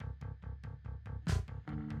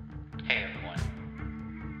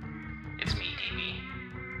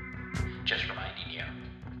Just reminding you,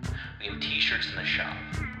 we have t-shirts in the shop.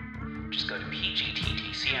 Just go to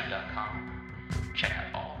pgttcm.com. Check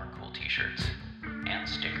out all of our cool t-shirts and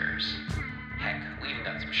stickers. Heck, we even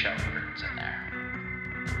got some shower curtains in there.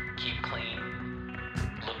 Keep clean,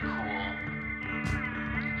 look cool,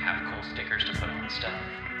 have cool stickers to put on stuff.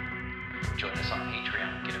 Join us on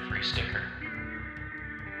Patreon and get a free sticker.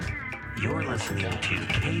 You're listening to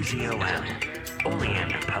KZOM,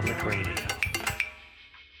 Oleander Public Radio.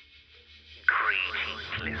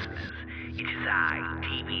 Greetings, listeners. It is I,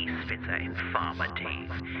 D.B. Spitzer and Farmer Dave,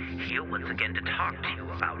 here once again to talk to you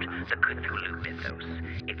about the Cthulhu mythos,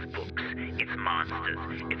 its books, its monsters,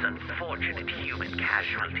 its unfortunate human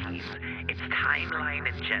casualties, its timeline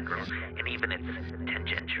in general, and even its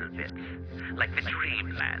tangential bits, like the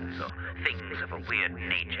dreamlands or things of a weird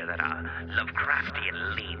nature that are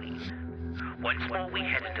Lovecraftian leaning. Once more we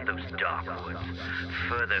head into those dark woods,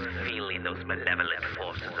 further feeling those malevolent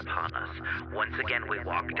forces upon us. Once again we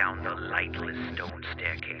walk down the lightless stone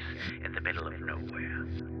staircase in the middle of nowhere.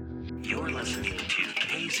 You're listening to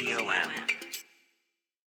KZOM.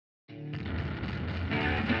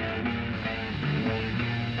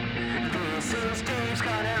 This is Dave's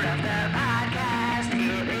Corner of the Podcast.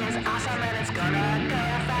 It is awesome and it's gonna go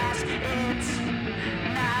fast. It's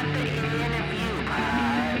not the interview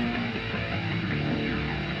part.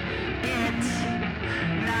 It's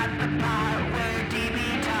not the part where DB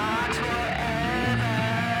talks forever.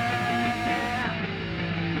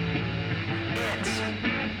 It's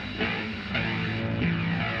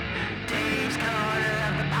Dave's Corner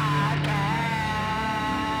of the Podcast.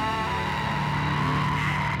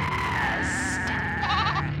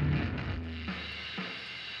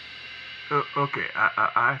 Okay,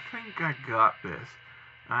 I think I got this.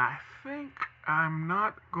 I think I'm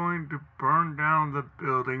not going to burn down the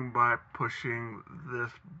building by pushing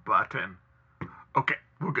this button. Okay,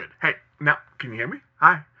 we're good. Hey, now, can you hear me?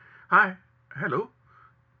 Hi. Hello.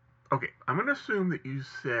 Okay, I'm going to assume that you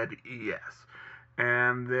said yes,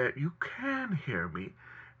 and that you can hear me,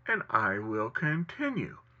 and I will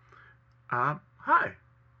continue. Hi.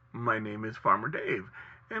 My name is Farmer Dave,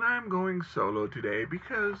 and I'm going solo today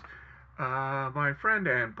because my friend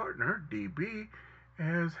and partner, DB,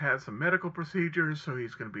 has had some medical procedures, so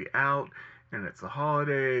he's going to be out, and it's the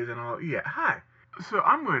holidays and all. Yeah, hi. So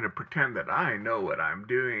I'm going to pretend that I know what I'm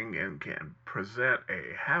doing and can present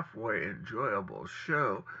a halfway enjoyable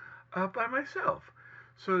show by myself.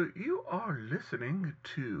 So you are listening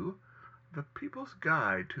to The People's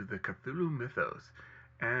Guide to the Cthulhu Mythos,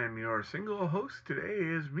 and your single host today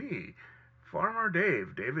is me, Farmer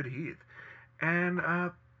Dave, David Heath. And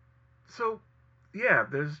so, yeah,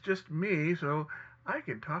 there's just me, so I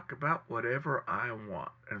can talk about whatever I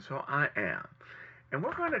want. And so I am. And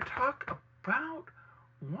we're going to talk about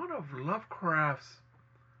one of Lovecraft's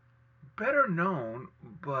better known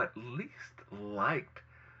but least liked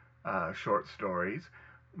short stories.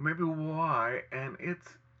 Maybe why, and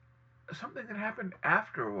it's something that happened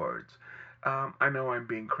afterwards. I know I'm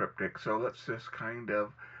being cryptic, so let's just kind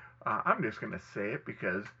of, I'm just going to say it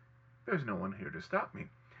because there's no one here to stop me.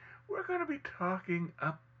 We're going to be talking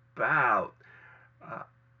about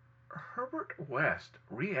Herbert West,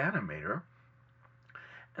 Reanimator,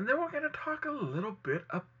 and then we're going to talk a little bit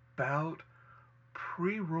about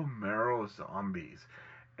pre-Romero zombies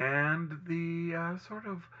and the sort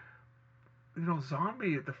of,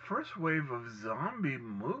 zombie, the first wave of zombie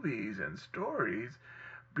movies and stories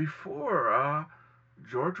before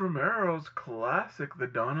George Romero's classic, The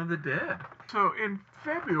Dawn of the Dead. So in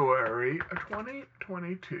February of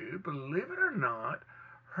 2022, believe it or not,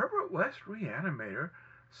 Herbert West Reanimator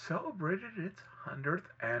celebrated its 100th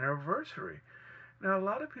anniversary. Now, a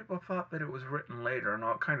lot of people thought that it was written later, and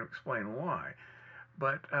I'll kind of explain why.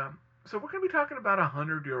 But, so we're going to be talking about a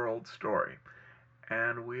 100-year-old story.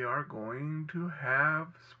 And we are going to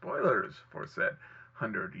have spoilers for said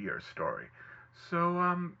 100-year story. So,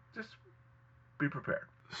 just be prepared.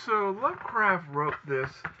 So Lovecraft wrote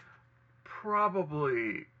this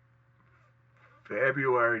probably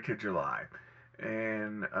February to July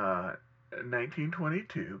in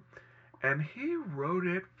 1922, and he wrote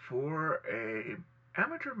it for a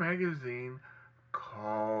amateur magazine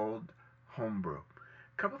called Homebrew.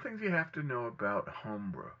 A couple things you have to know about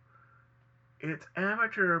Homebrew. It's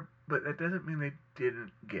amateur, but that doesn't mean they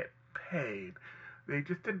didn't get paid. They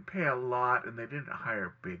just didn't pay a lot, and they didn't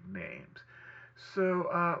hire big names. So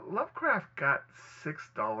Lovecraft got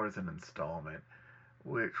 $6 an installment,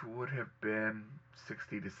 which would have been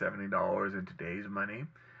 $60 to $70 in today's money.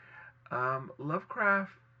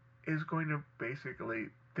 Lovecraft is going to basically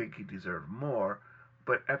think he deserved more,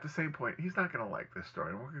 but at the same point, he's not going to like this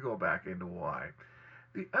story, and we're going to go back into why.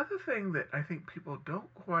 The other thing that I think people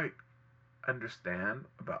don't quite understand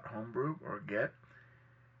about Homebrew or get,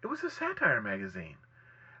 it was a satire magazine.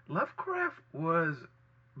 Lovecraft was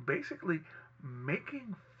basically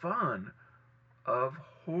making fun of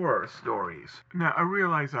horror stories. Now, I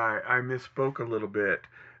realize I misspoke a little bit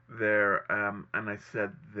there, and I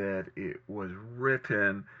said that it was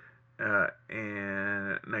written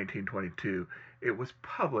in 1922. It was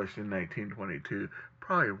published in 1922,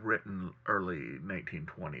 probably written early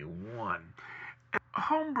 1921.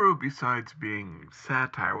 Homebrew, besides being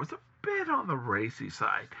satire, was a bit on the racy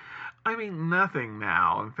side. I mean, nothing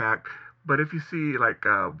now, in fact, but if you see like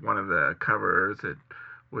one of the covers, it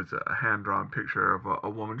was a hand-drawn picture of a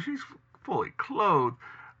woman. She's fully clothed,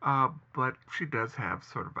 but she does have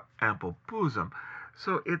sort of an ample bosom.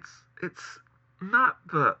 So it's not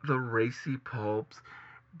the racy pulps,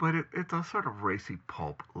 but it's a sort of racy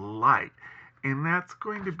pulp light. And that's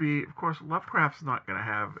going to be, of course, Lovecraft's not going to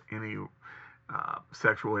have any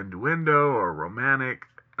sexual innuendo or romantic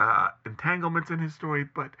entanglements in his story,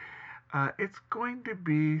 but it's going to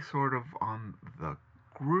be sort of on the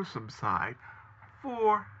gruesome side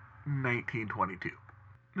for 1922.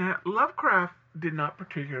 Now, Lovecraft did not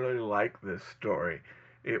particularly like this story.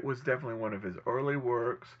 It was definitely one of his early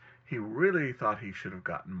works. He really thought he should have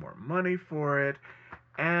gotten more money for it,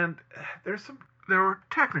 and there were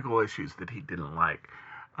technical issues that he didn't like.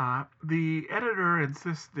 The editor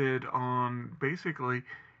insisted on basically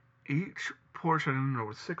each portion, there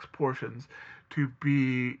were 6 portions, to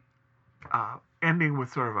be ending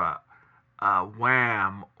with sort of a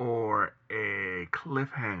wham or a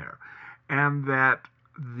cliffhanger, and that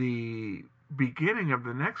the beginning of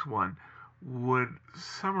the next one would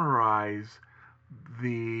summarize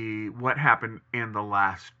what happened in the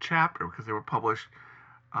last chapter, because they were published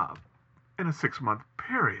in a 6-month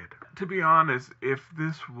period. To be honest, if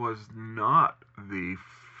this was not the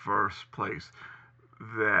first place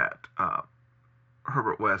that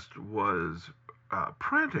Herbert West was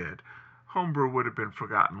printed, Homebrew would have been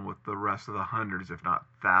forgotten with the rest of the hundreds, if not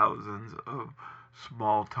thousands, of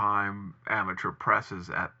small-time amateur presses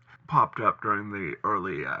that popped up during the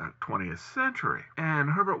early 20th century. And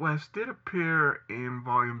Herbert West did appear in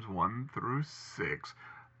volumes 1 through 6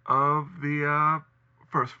 of the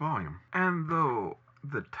first volume. And though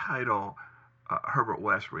the title Herbert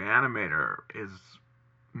West Reanimator is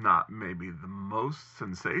not maybe the most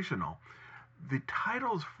sensational, the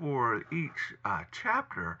titles for each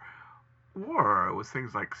chapter it was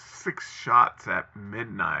things like 6 Shots at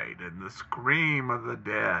Midnight and The Scream of the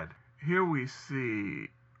Dead. Here we see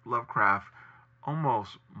Lovecraft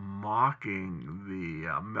almost mocking the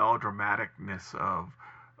melodramaticness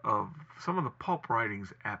of some of the pulp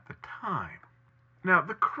writings at the time. Now,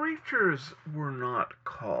 the creatures were not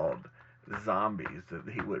called zombies that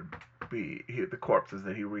the corpses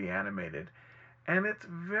that he reanimated. And it's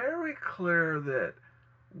very clear that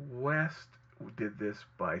West did this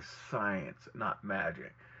by science, not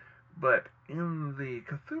magic. But in the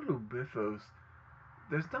Cthulhu mythos,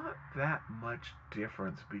 there's not that much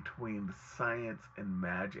difference between science and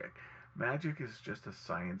magic. Magic is just a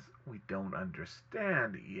science we don't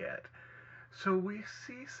understand yet. So we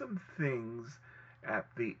see some things at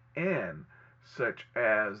the end, such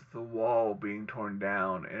as the wall being torn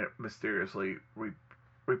down and it mysteriously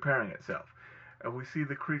repairing itself. And we see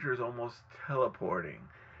the creatures almost teleporting.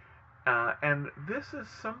 And this is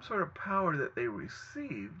some sort of power that they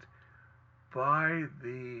received by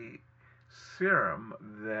the serum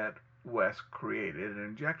that West created and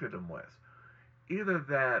injected them with. Either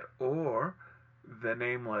that or the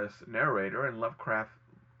nameless narrator, and Lovecraft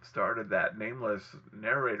started that nameless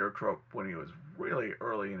narrator trope when he was really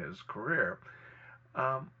early in his career,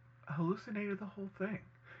 hallucinated the whole thing.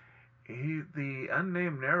 The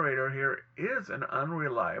unnamed narrator here is an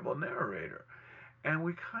unreliable narrator. And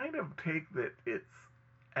we kind of take that it's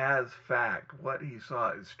as fact. What he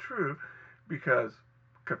saw is true because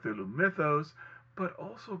Cthulhu mythos, but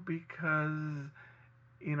also because,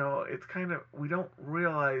 it's kind of, we don't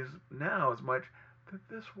realize now as much that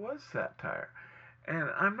this was satire.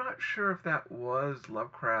 And I'm not sure if that was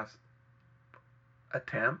Lovecraft's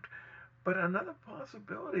attempt, but another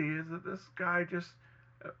possibility is that this guy just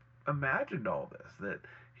imagined all this, that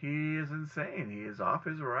he is insane, he is off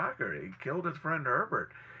his rocker, he killed his friend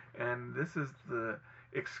Herbert, and this is the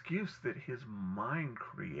excuse that his mind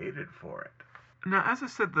created for it. Now, as I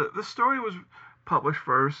said, the story was published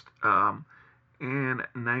first in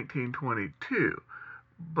 1922,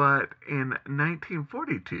 but in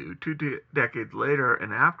 1942, 2 decades later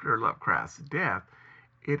and after Lovecraft's death,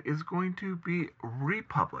 it is going to be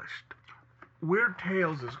republished. Weird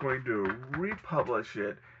Tales is going to republish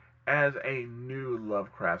it as a new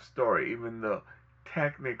Lovecraft story, even though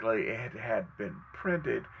technically it had been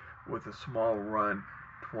printed with a small run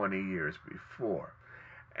 20 years before.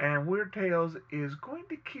 And Weird Tales is going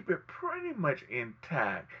to keep it pretty much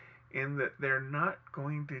intact in that they're not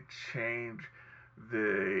going to change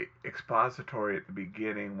the expository at the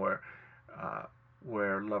beginning where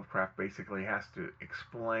Lovecraft basically has to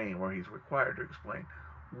explain, where he's required to explain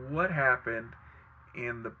what happened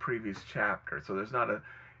in the previous chapter. So there's not a,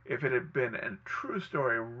 if it had been a true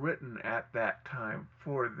story written at that time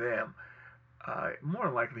for them, more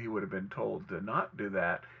likely he would have been told to not do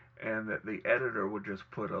that, and that the editor would just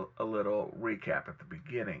put a little recap at the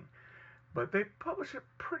beginning. But they publish it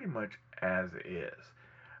pretty much as is.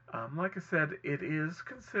 Like I said, it is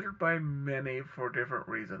considered by many, for different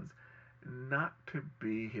reasons, not to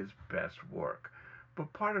be his best work.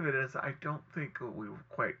 But part of it is I don't think we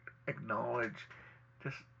quite acknowledge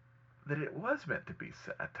just that it was meant to be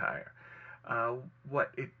satire.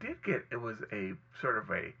 What it did get, it was a sort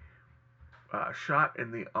of a shot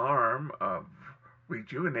in the arm of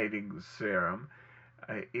rejuvenating serum,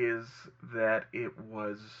 is that it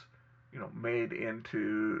was, made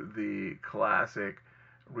into the classic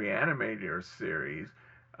Reanimator series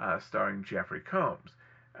starring Jeffrey Combs.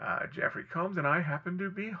 Jeffrey Combs and I happen to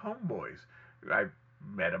be homeboys. I've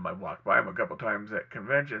met him, I've walked by him a couple times at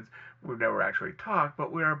conventions. We've never actually talked,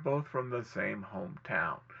 but we are both from the same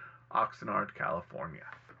hometown, Oxnard, California.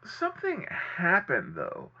 Something happened,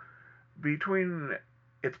 though, between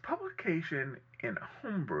its publication in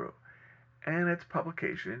Homebrew and its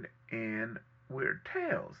publication in Weird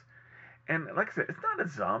Tales. And like I said, it's not a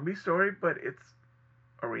zombie story, but it's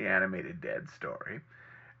a reanimated dead story.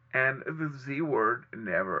 And the Z word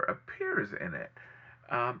never appears in it.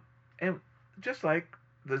 And just like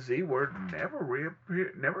the Z word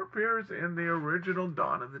never appears in the original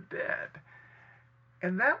Dawn of the Dead.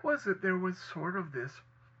 And that was that there was sort of this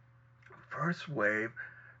first wave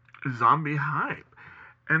zombie hype.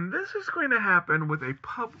 And this is going to happen with a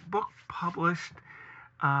book published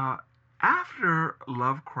after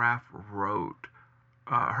Lovecraft wrote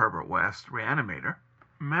Herbert West, Reanimator,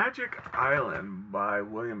 Magic Island by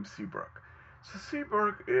William Seabrook. So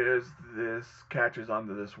Seabrook catches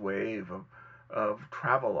onto this wave of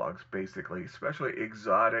travelogues, basically, especially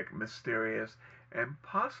exotic, mysterious, and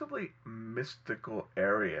possibly mystical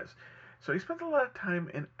areas. So he spent a lot of time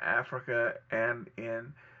in Africa and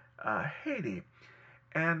in Haiti.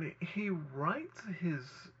 And he writes his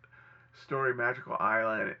story, Magical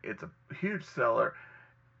Island. It's a huge seller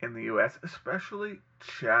in the U.S., especially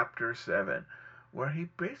Chapter 7, where he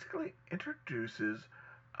basically introduces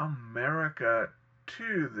America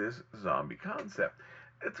to this zombie concept.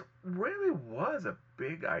 It really was a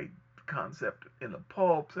big concept in the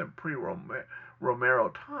pulps and pre-Romero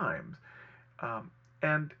times.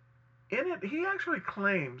 And in it, he actually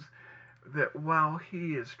claims that while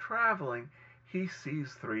he is traveling, he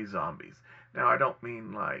sees 3 zombies. Now, I don't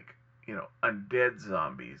mean like, undead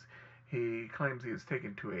zombies. He claims he was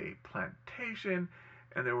taken to a plantation,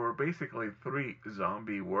 and there were basically 3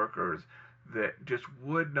 zombie workers that just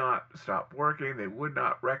would not stop working. They would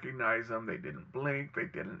not recognize him. They didn't blink. They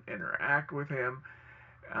didn't interact with him.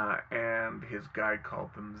 And his guide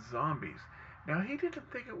called them zombies. Now, he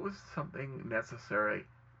didn't think it was something necessarily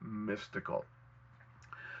mystical.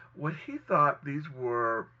 What he thought, these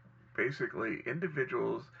were basically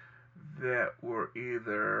individuals that were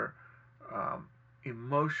either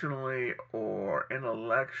emotionally or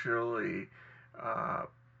intellectually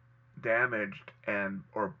damaged,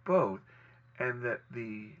 or both, and that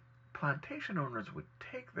the plantation owners would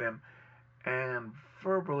take them and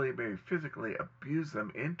verbally, maybe physically, abuse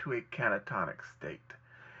them into a catatonic state.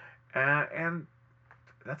 And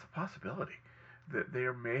that's a possibility, that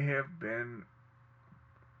there may have been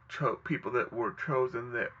people that were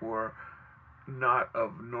chosen that were not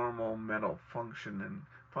of normal mental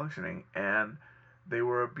functioning, and they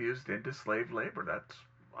were abused into slave labor. That's,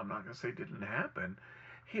 I'm not going to say didn't happen.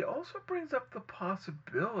 He also brings up the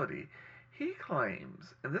possibility, he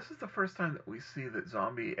claims, and this is the first time that we see that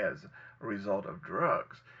zombie as a result of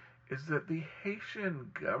drugs, is that the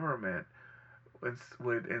Haitian government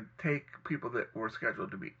would take people that were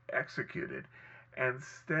scheduled to be executed, and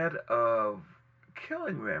instead of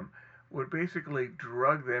killing them, would basically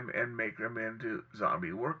drug them and make them into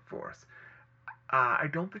zombie workforce. I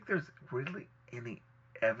don't think there's really any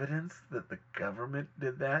evidence that the government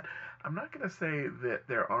did that. I'm not going to say that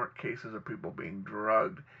there aren't cases of people being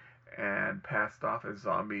drugged and passed off as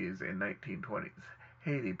zombies in 1920s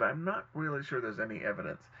Haiti, but I'm not really sure there's any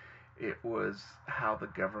evidence it was how the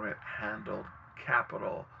government handled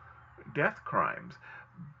capital death crimes.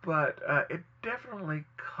 but it definitely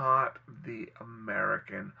caught the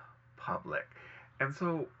American public. And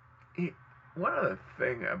so, one other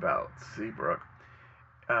thing about Seabrook,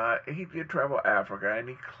 he did travel Africa, and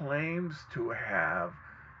he claims to have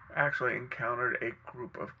actually encountered a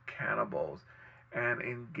group of cannibals and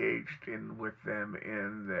engaged in with them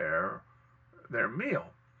in their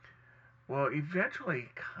meal. Well, eventually, he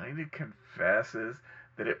kind of confesses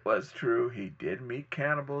that it was true. He did meet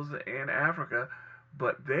cannibals in Africa,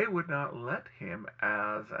 but they would not let him,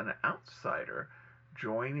 as an outsider,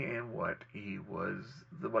 join in what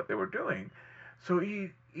they were doing. So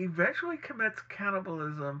he eventually commits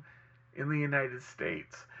cannibalism in the United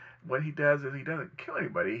States. What he does is he doesn't kill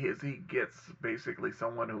anybody. He gets basically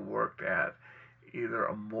someone who worked at either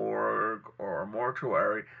a morgue or a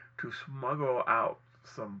mortuary to smuggle out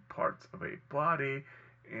some parts of a body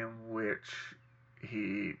in which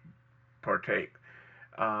he partake.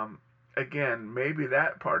 Again, maybe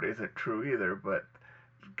that part isn't true either, but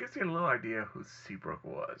it gives you a little idea who Seabrook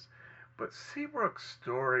was. But Seabrook's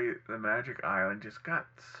story, The Magic Island, just got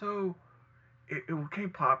so it became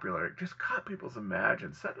popular. It just caught people's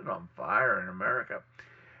imagination, set it on fire in America.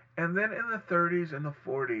 And then in the 30s and the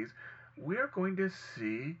 40s, we're going to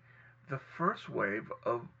see the first wave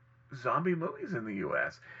of zombie movies in the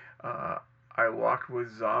U.S. I Walked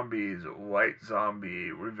with Zombies, White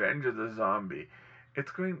Zombie, Revenge of the Zombie.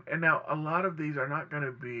 And now a lot of these are not going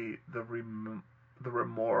to be the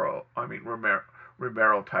Romero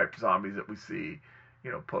type zombies that we see,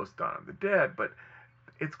 post Dawn of the Dead, but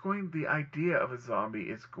the idea of a zombie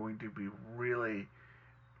is going to be really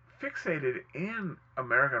fixated in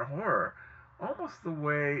American horror, almost the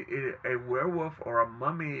way a werewolf or a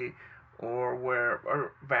mummy or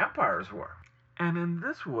vampires were. And in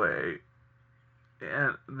this way,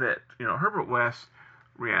 and that Herbert West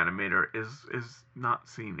Reanimator is not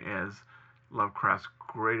seen as Lovecraft's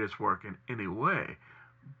greatest work in any way,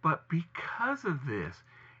 but because of this,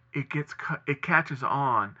 it catches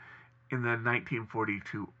on in the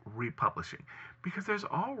 1942 republishing, because there's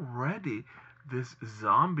already this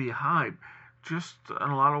zombie hype, just in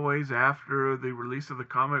a lot of ways after the release of the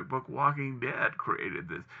comic book Walking Dead created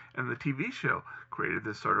this, and the TV show created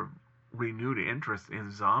this sort of renewed interest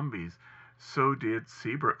in zombies. So did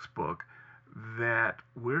Seabrook's book that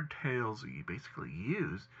Weird Tales basically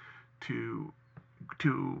used to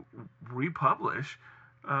republish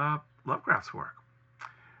Lovecraft's work.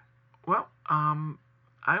 Well, I'm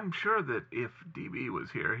sure that if DB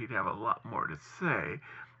was here, he'd have a lot more to say,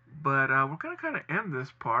 but we're going to kind of end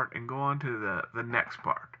this part and go on to the next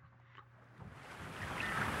part.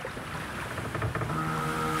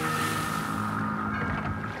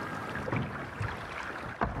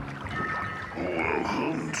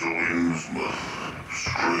 Welcome to Innsmouth,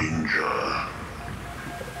 stranger.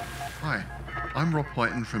 Hi, I'm Rob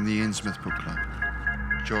Whiten from the Innsmouth Book Club.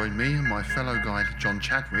 Join me and my fellow guide John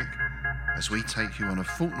Chadwick as we take you on a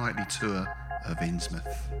fortnightly tour of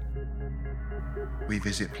Innsmouth. We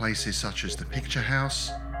visit places such as the Picture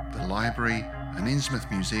House, the library and Innsmouth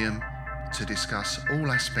Museum to discuss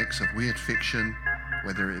all aspects of weird fiction,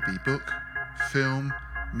 whether it be book, film,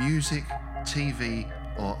 music, TV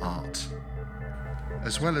or art.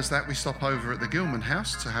 As well as that, we stop over at the Gilman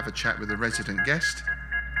House to have a chat with a resident guest.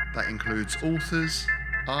 That includes authors,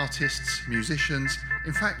 artists, musicians,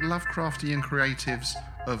 in fact Lovecraftian creatives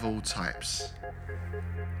of all types.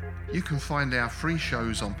 You can find our free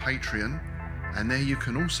shows on Patreon, and there you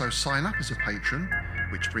can also sign up as a patron,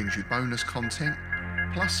 which brings you bonus content,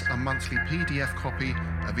 plus a monthly PDF copy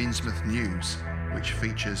of Innsmouth News, which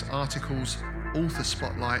features articles, author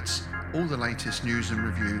spotlights, all the latest news and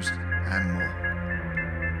reviews, and more.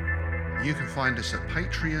 You can find us at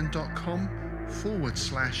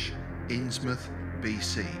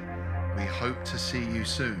patreon.com/InnsmouthBC. We hope to see you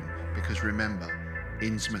soon, because remember,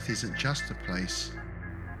 Innsmouth isn't just a place,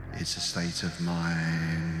 it's a state of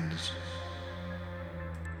mind.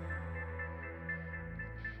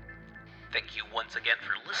 Thank you once again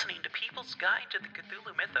for listening to People's Guide to the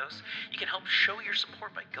Cthulhu Mythos. You can help show your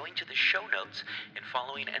support by going to the show notes and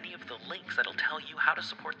following any of the links that'll tell you how to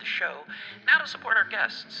support the show and how to support our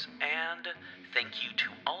guests. And thank you to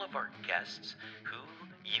all of our guests who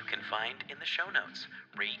you can find in the show notes.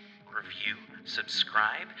 Rate, review,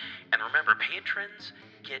 subscribe, and remember, patrons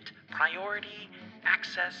get priority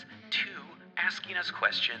access to asking us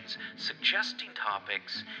questions, suggesting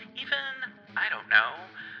topics, even,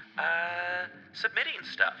 submitting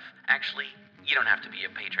stuff. Actually, you don't have to be a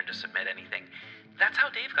patron to submit anything. That's how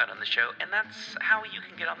Dave got on the show, and that's how you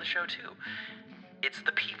can get on the show too. It's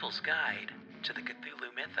the People's Guide to the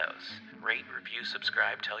Cthulhu Mythos. Rate, review,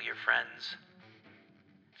 subscribe, tell your friends.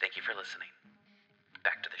 Thank you for listening.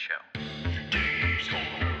 back to the show. Dave's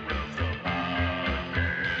Corner of the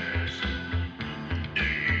Podcast.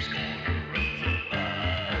 Dave's Corner of the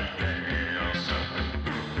Podcast.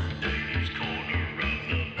 Dave's Corner of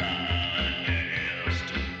the Podcast.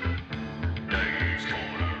 Dave's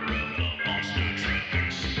Corner of the Monster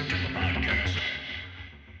Trucks Podcast.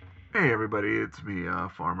 Hey everybody, it's me,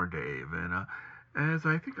 Farmer Dave, and as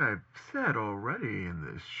I think I've said already in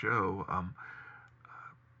this show,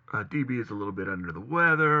 DB is a little bit under the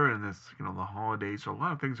weather, and this, the holidays, so a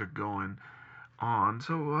lot of things are going on.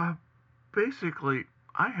 So basically,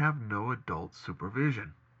 I have no adult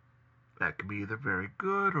supervision. That can be either very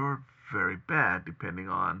good or very bad, depending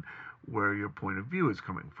on where your point of view is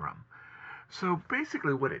coming from. So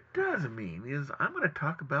basically, what it does mean is I'm going to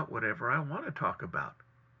talk about whatever I want to talk about.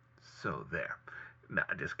 So there. Nah,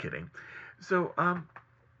 just kidding. So,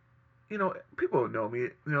 people know me,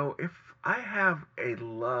 if I have a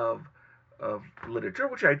love of literature,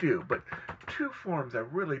 which I do, but two forms I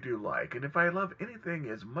really do like, and if I love anything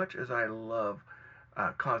as much as I love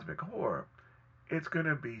cosmic horror, it's going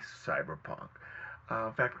to be cyberpunk.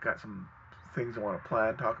 In fact, I've got some things I want to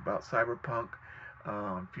talk about cyberpunk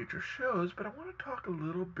on future shows, but I want to talk a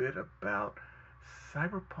little bit about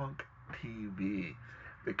cyberpunk TV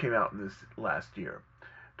that came out in this last year.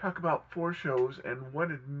 Talk about 4 shows, and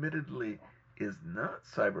one admittedly is not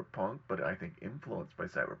cyberpunk, but I think influenced by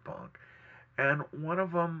cyberpunk. And one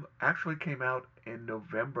of them actually came out in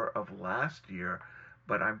November of last year,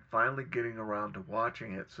 but I'm finally getting around to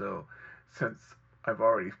watching it. So since I've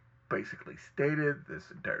already basically stated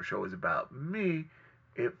this entire show is about me,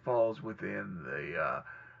 it falls within the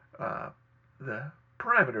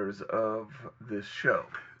parameters of this show.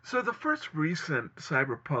 So the first recent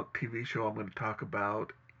cyberpunk TV show I'm going to talk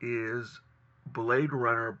about is Blade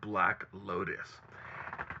Runner Black Lotus.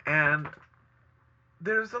 And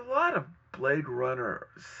there's a lot of Blade Runner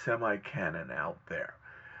semi-canon out there.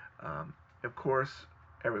 Of course,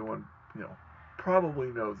 everyone, probably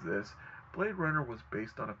knows this. Blade Runner was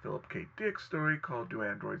based on a Philip K. Dick story called Do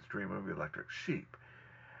Androids Dream of Electric Sheep?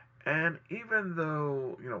 And even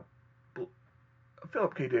though,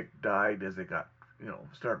 Philip K. Dick died as they got,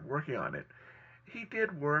 started working on it, he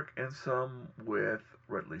did work in some with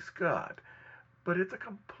Ridley Scott. But it's a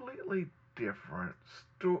completely different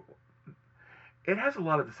story. It has a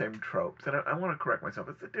lot of the same tropes, and I want to correct myself.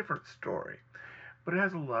 It's a different story, but it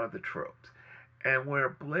has a lot of the tropes. And where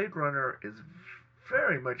Blade Runner is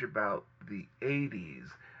very much about the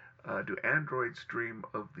 80s, Do Androids Dream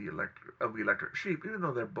of the Electric Sheep, even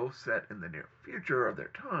though they're both set in the near future of their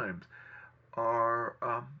times,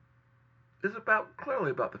 is clearly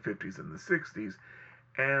about the 50s and the 60s,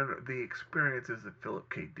 and the experiences that Philip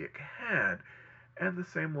K. Dick had, and the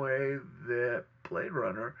same way that Blade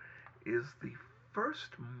Runner is the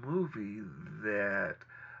first movie that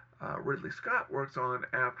Ridley Scott works on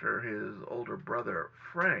after his older brother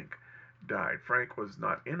Frank died. Frank was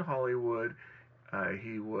not in Hollywood.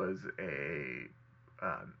 He was a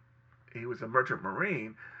merchant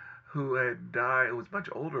marine who had died. It was much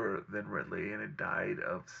older than Ridley and had died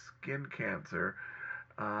of skin cancer,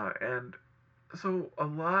 and so a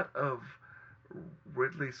lot of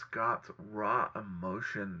Ridley Scott's raw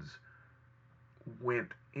emotions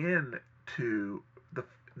went into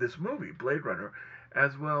this movie, Blade Runner,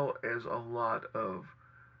 as well as a lot of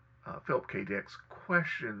Philip K. Dick's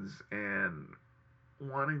questions and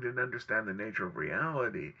wanting to understand the nature of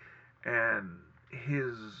reality and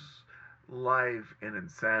his life in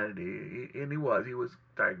insanity. And he was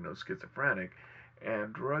diagnosed schizophrenic,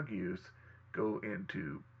 and drug use go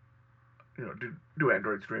into, Do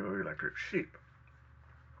Androids Dream of Electric Sheep?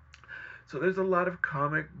 So there's a lot of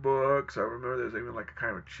comic books. I remember there's even like a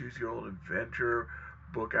kind of a choose your own adventure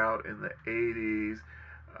book out in the 80s.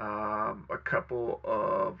 A couple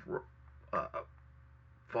of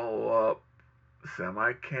follow-up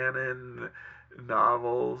semi-canon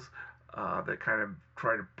novels that kind of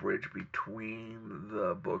try to bridge between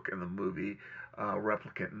the book and the movie,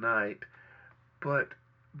 Replicant Night. But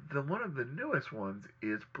one of the newest ones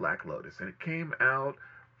is Black Lotus, and it came out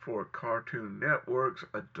for Cartoon Network's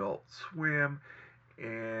Adult Swim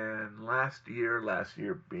in last year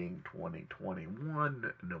being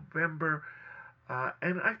 2021, November.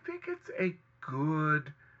 And I think it's a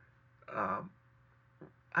good,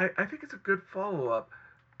 I think it's a good follow-up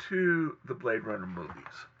to the Blade Runner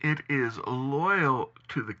movies. It is loyal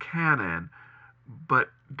to the canon, but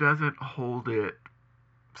doesn't hold it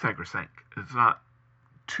sacrosanct. It's not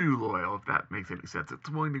too loyal, if that makes any sense. It's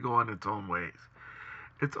willing to go on its own ways.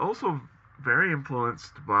 It's also very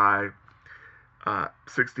influenced by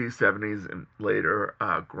 60s, 70s, and later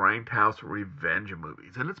grindhouse revenge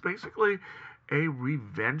movies. And it's basically a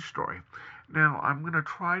revenge story. Now, I'm going to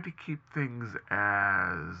try to keep things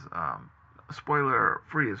as spoiler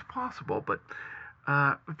free as possible, but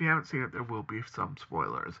if you haven't seen it, there will be some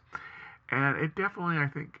spoilers. And it definitely, I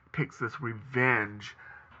think, takes this revenge.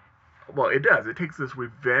 Well, it does. It takes this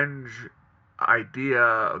revenge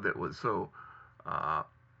idea that was so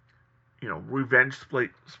revenge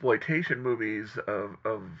exploitation movies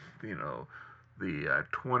of the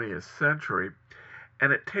 20th century,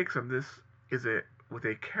 and it takes them. This is it with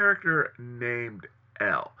a character named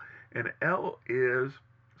L, and L is,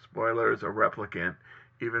 spoilers, a replicant,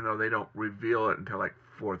 even though they don't reveal it until like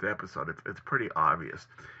fourth episode. It's pretty obvious.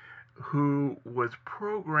 Who was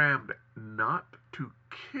programmed not to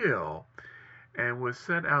kill and was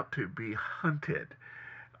sent out to be hunted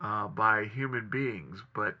by human beings,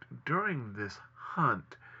 but during this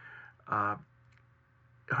hunt, her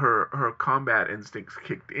combat instincts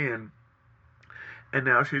kicked in, and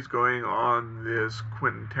now she's going on this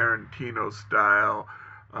Quentin Tarantino style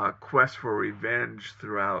quest for revenge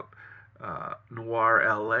throughout noir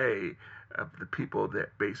LA of the people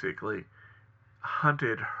that basically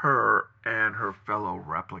hunted her and her fellow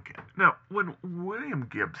replicant. Now, when William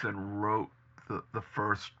Gibson wrote the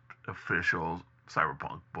first official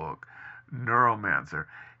cyberpunk book, Neuromancer,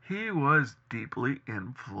 he was deeply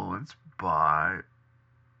influenced by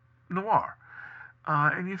noir.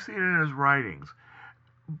 And you see it in his writings.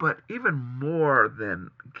 But even more than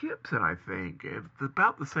Gibson, I think, at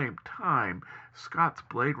about the same time, Scott's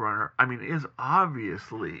Blade Runner, is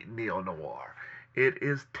obviously neo-noir. It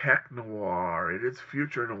is tech noir. It is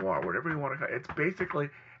future noir, whatever you want to call it. It's basically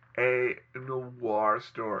a noir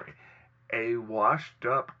story. A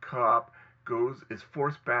washed-up cop is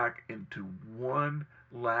forced back into one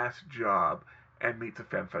last job and meets a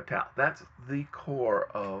femme fatale. That's the core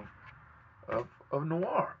of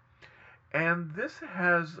noir. And this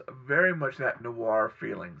has very much that noir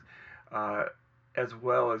feelings, as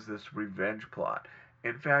well as this revenge plot.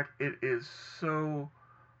 In fact, it is so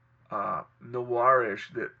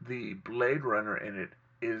noirish that the Blade Runner in it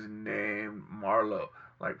is named Marlowe,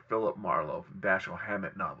 like Philip Marlowe from Dashiell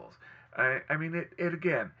Hammett novels.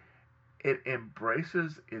 It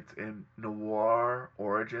embraces its in noir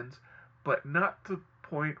origins, but not to the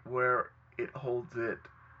point where it holds it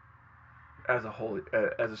as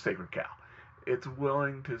a sacred cow. It's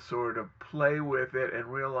willing to sort of play with it and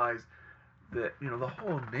realize that the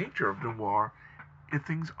whole nature of noir is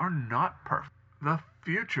things are not perfect. The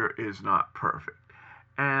future is not perfect,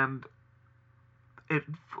 and it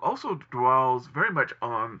also dwells very much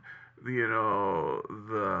on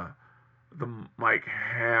the Mike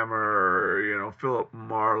Hammer, Philip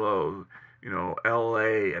Marlowe,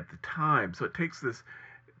 L.A. at the time. So it takes this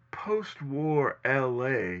post-war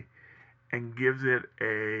L.A. and gives it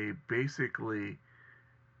a basically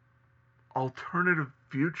alternative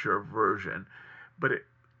future version, but it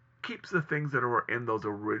keeps the things that were in those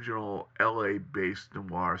original LA-based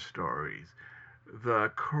noir stories.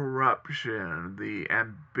 The corruption, the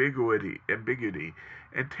ambiguity,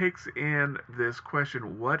 and takes in this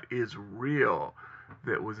question, what is real,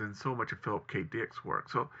 that was in so much of Philip K. Dick's work.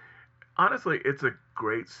 So honestly, it's a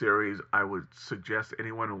great series. I would suggest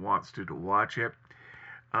anyone who wants to watch it.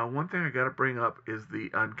 One thing I got to bring up is the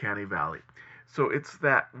Uncanny Valley. So it's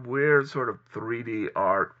that weird sort of 3D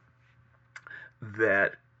art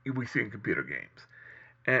that we see in computer games.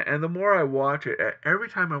 And the more I watch it, every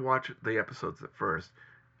time I watch the episodes at first,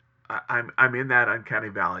 I'm in that Uncanny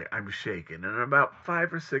Valley. I'm shaken. And about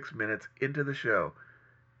 5 or 6 minutes into the show,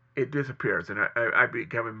 it disappears, and I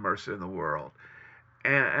become immersed in the world.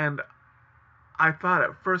 And I thought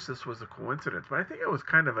at first this was a coincidence, but I think it was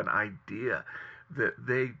kind of an idea that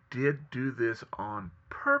they did do this on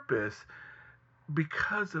purpose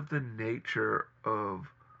because of the nature of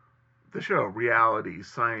the show. Reality,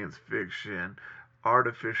 science fiction,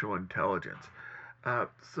 artificial intelligence.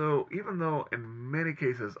 So even though in many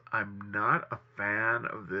cases I'm not a fan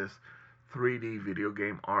of this 3D video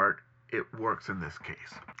game art, it works in this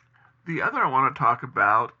case. The other I want to talk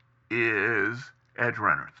about is Edge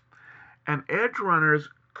Runners. And Edge Runners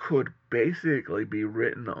could basically be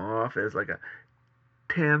written off as like a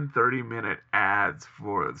 10-30 minute ads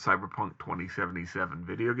for the Cyberpunk 2077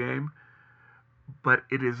 video game, but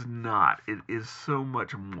it is not. It is so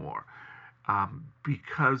much more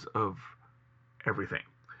because of everything.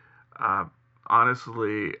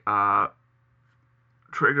 Honestly,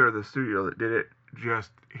 Trigger, the studio that did it,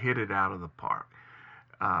 just hit it out of the park.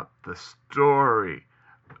 The story,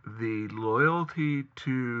 the loyalty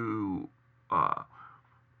to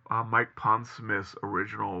Mike Pondsmith's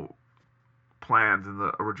original plans in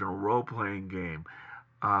the original role-playing game,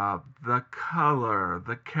 the color,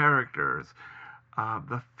 the characters,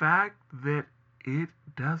 the fact that it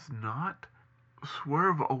does not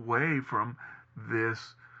swerve away from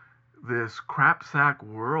this crapsack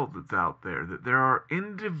world that's out there, that there are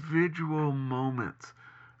individual moments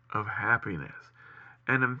of happiness.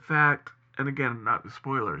 And in fact, and again, not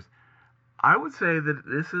spoilers, I would say that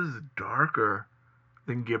this is darker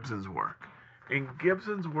than Gibson's work. In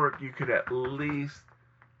Gibson's work, you could at least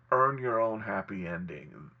earn your own happy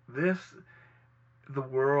ending. The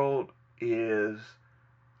world is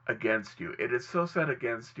against you. It is so set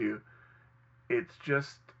against you. It's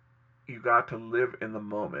just, you got to live in the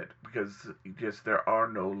moment, because just there are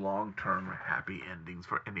no long-term happy endings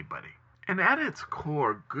for anybody. And at its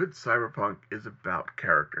core, good cyberpunk is about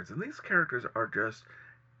characters, and these characters are just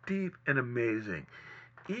deep and amazing.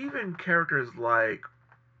 Even characters like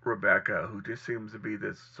Rebecca, who just seems to be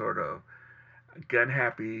this sort of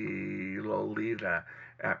gun-happy Lolita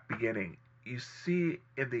at beginning, you see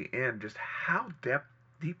in the end just how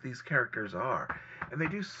deep these characters are. And they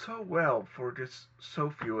do so well for just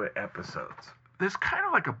so few episodes. There's kind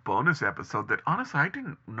of like a bonus episode that honestly I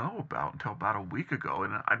didn't know about until about a week ago,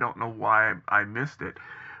 and I don't know why I missed it.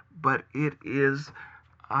 But it is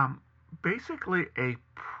basically a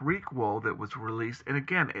prequel that was released, and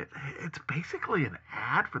again, it's basically an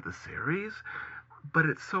ad for the series, but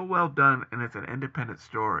it's so well done, and it's an independent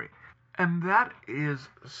story. And that is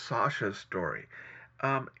Sasha's story.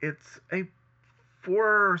 It's a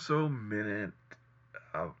 4 or so minute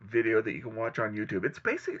video that you can watch on YouTube.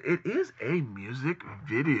 It is a music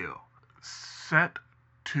video set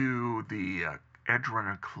to the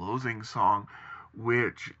Edgerunner closing song,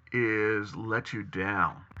 which is Let You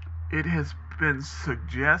Down. It has been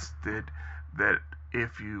suggested that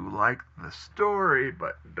if you like the story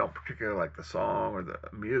but don't particularly like the song or the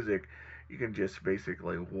music, you can just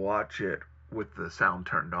basically watch it with the sound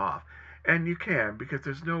turned off. And you can, because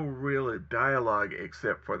there's no real dialogue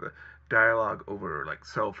except for the dialogue over like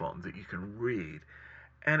cell phones that you can read.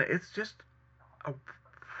 And it's just a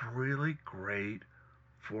really great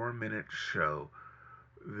 4-minute show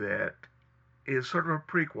that is sort of a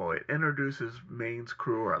prequel. It introduces Maine's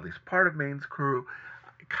crew, or at least part of Maine's crew.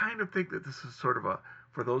 I kind of think that this is sort of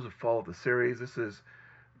for those who follow the series, this is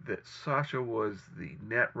that Sasha was the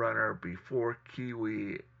Netrunner before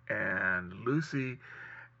Kiwi and Lucy.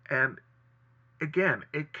 And again,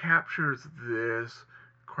 it captures this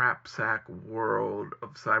crapsack world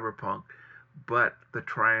of cyberpunk, but the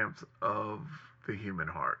triumphs of the human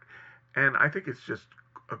heart. And I think it's just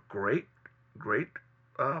a great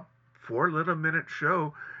 4-minute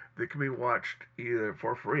show that can be watched either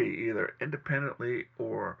for free, either independently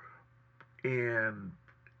or in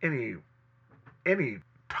any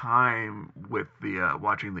time with the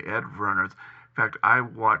watching the Edgerunners. In fact, I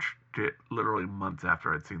watched it literally months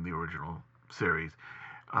after I'd seen the original series,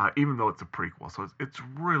 even though it's a prequel. So it's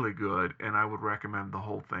really good, and I would recommend the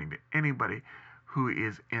whole thing to anybody who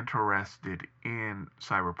is interested in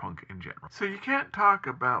cyberpunk in general. So you can't talk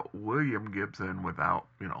about William Gibson without,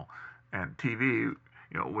 and TV,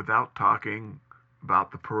 without talking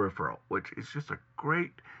about The Peripheral, which is just a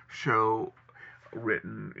great show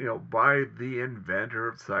written, by the inventor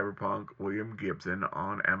of cyberpunk, William Gibson,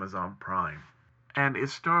 on Amazon Prime. And it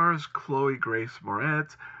stars Chloe Grace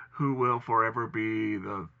Moretz, who will forever be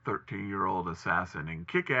the 13-year-old assassin in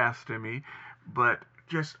Kick-Ass to me, but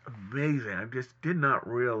just amazing. I just did not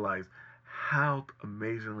realize how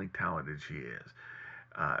amazingly talented she is.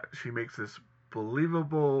 She makes this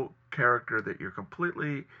believable character that you're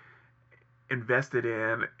completely invested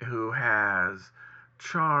in, who has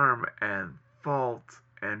charm and faults,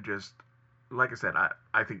 and just, like I said,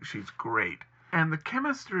 I think she's great. And the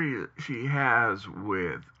chemistry she has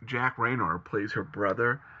with Jack Raynor, who plays her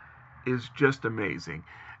brother, is just amazing.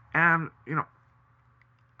 And,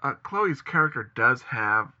 Chloe's character does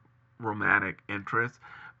have romantic interests,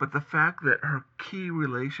 but the fact that her key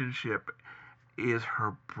relationship is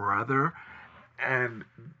her brother, and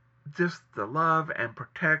just the love and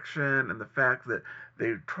protection, and the fact that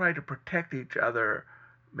they try to protect each other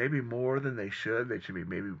maybe more than they should be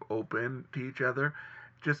maybe open to each other,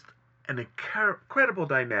 just an incredible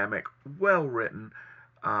dynamic, well written.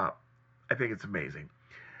 I think it's amazing.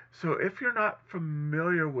 So if you're not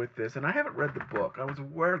familiar with this, and I haven't read the book, I was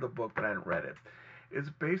aware of the book, but I hadn't read it. It's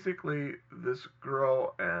basically this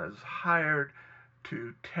girl is hired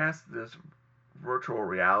to test this virtual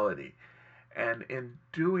reality. And in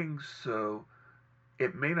doing so,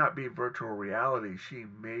 it may not be virtual reality. She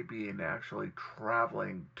may be actually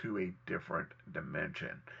traveling to a different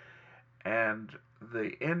dimension. And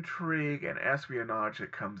the intrigue and espionage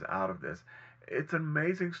that comes out of this It's an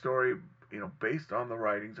amazing story, based on the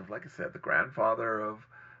writings of, like I said, the grandfather of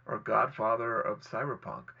or godfather of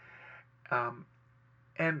cyberpunk. Um,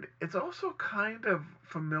 and it's also kind of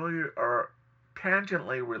familiar or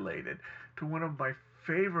tangentially related to one of my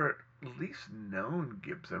favorite, least known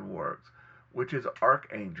Gibson works, which is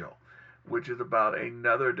Archangel, which is about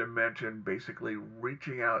another dimension basically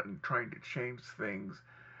reaching out and trying to change things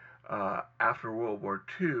after World War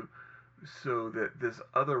II so that this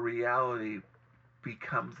other reality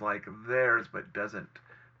becomes like theirs but doesn't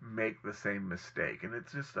make the same mistake. And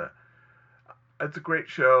it's a great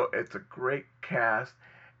show. It's a great cast.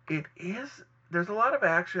 There's a lot of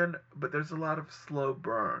action, but there's a lot of slow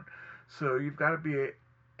burn. So you've got to be,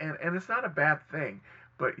 and it's not a bad thing,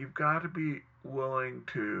 but you've got to be willing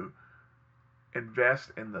to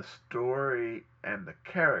invest in the story and the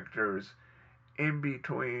characters in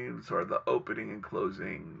between sort of the opening and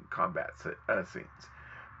closing combat scenes.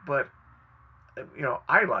 But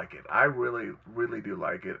I like it. I really, really do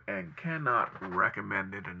like it and cannot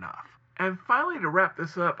recommend it enough. And finally, to wrap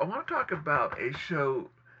this up, I want to talk about a show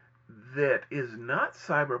that is not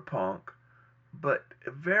cyberpunk, but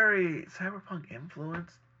very cyberpunk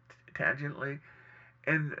influenced tangentially,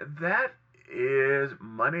 and that is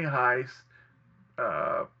Money Heist.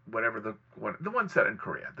 Whatever the one set in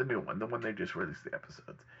Korea, the new one, the one they just released the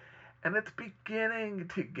episodes, and it's beginning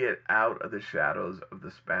to get out of the shadows of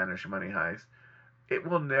the Spanish Money Heist. It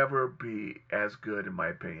will never be as good, in my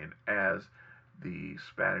opinion, as the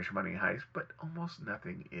Spanish Money Heist, but almost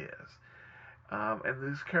nothing is. And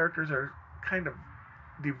these characters are kind of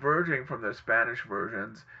diverging from the Spanish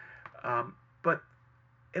versions, but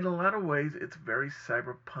in a lot of ways, it's very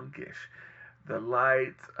cyberpunkish. The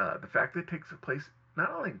lights, the fact that it takes place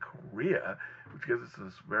not only in Korea, which gives us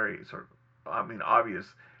this very sort of, obvious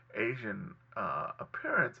Asian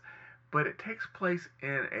appearance, but it takes place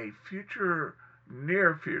in a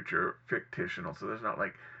near future, fictional. So there's not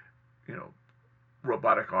like,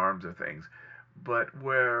 robotic arms or things, but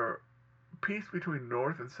where peace between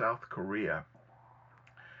North and South Korea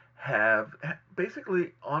have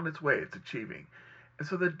basically on its way. It's achieving, and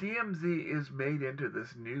so the DMZ is made into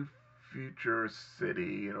this new future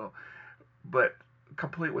city, but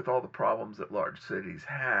complete with all the problems that large cities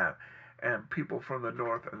have. And people from the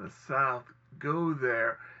north and the south go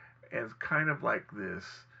there as kind of like this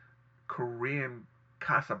Korean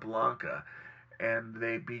Casablanca, and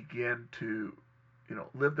they begin to,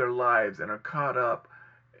 live their lives and are caught up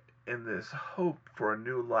in this hope for a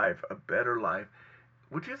new life, a better life,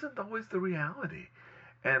 which isn't always the reality.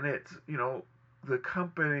 And it's, the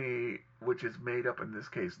company, which is made up in this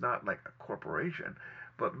case, not like a corporation,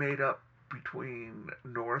 but made up between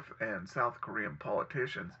North and South Korean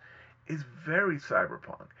politicians, is very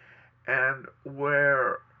cyberpunk. And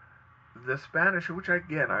where the Spanish, which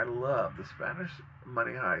again I love, the Spanish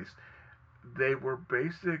Money Heist, they were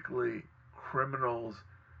basically criminals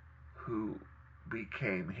who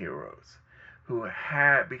became heroes, who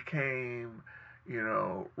became,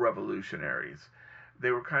 revolutionaries. They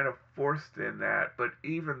were kind of forced in that, but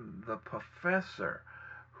even the professor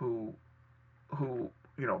who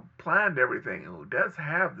planned everything, who does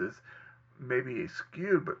have this maybe a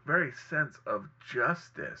skewed but very sense of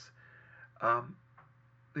justice,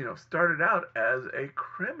 started out as a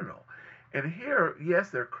criminal. And here, yes,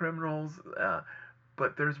 they're criminals,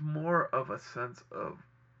 but there's more of a sense of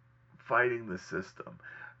fighting the system,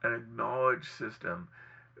 an acknowledged system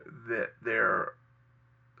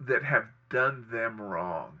that have done them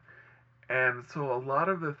wrong. And so a lot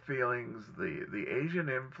of the feelings, the Asian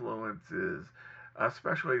influences,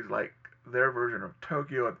 especially like their version of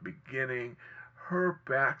Tokyo at the beginning, her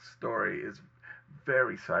backstory is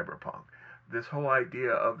very cyberpunk. This whole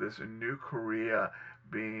idea of this new Korea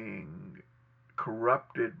being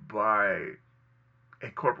corrupted by a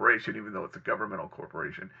corporation, even though it's a governmental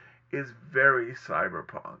corporation, is very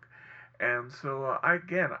cyberpunk. And so,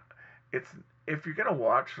 again, if you're going to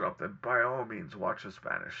watch something, by all means, watch the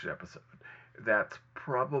Spanish episode. That's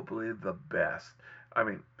probably the best,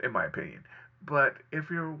 in my opinion. But if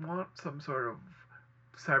you want some sort of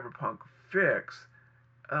cyberpunk fix,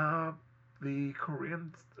 the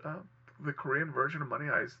Korean version of Money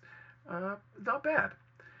Heist, not bad.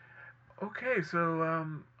 Okay, so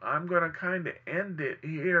I'm going to kind of end it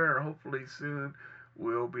here. Hopefully soon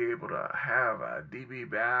we'll be able to have DB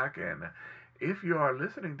back. And if you are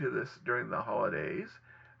listening to this during the holidays,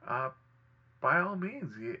 by all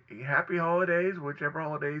means, happy holidays, whichever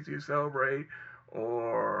holidays you celebrate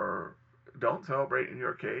or don't celebrate in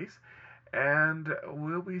your case. And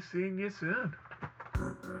we'll be seeing you soon.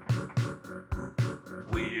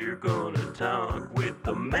 We We're gonna talk with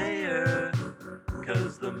the mayor,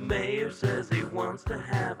 'cause the mayor says he wants to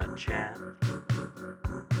have a chat.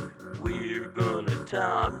 We're gonna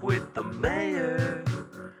talk with the mayor,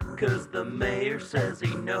 'cause the mayor says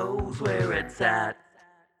he knows where it's at.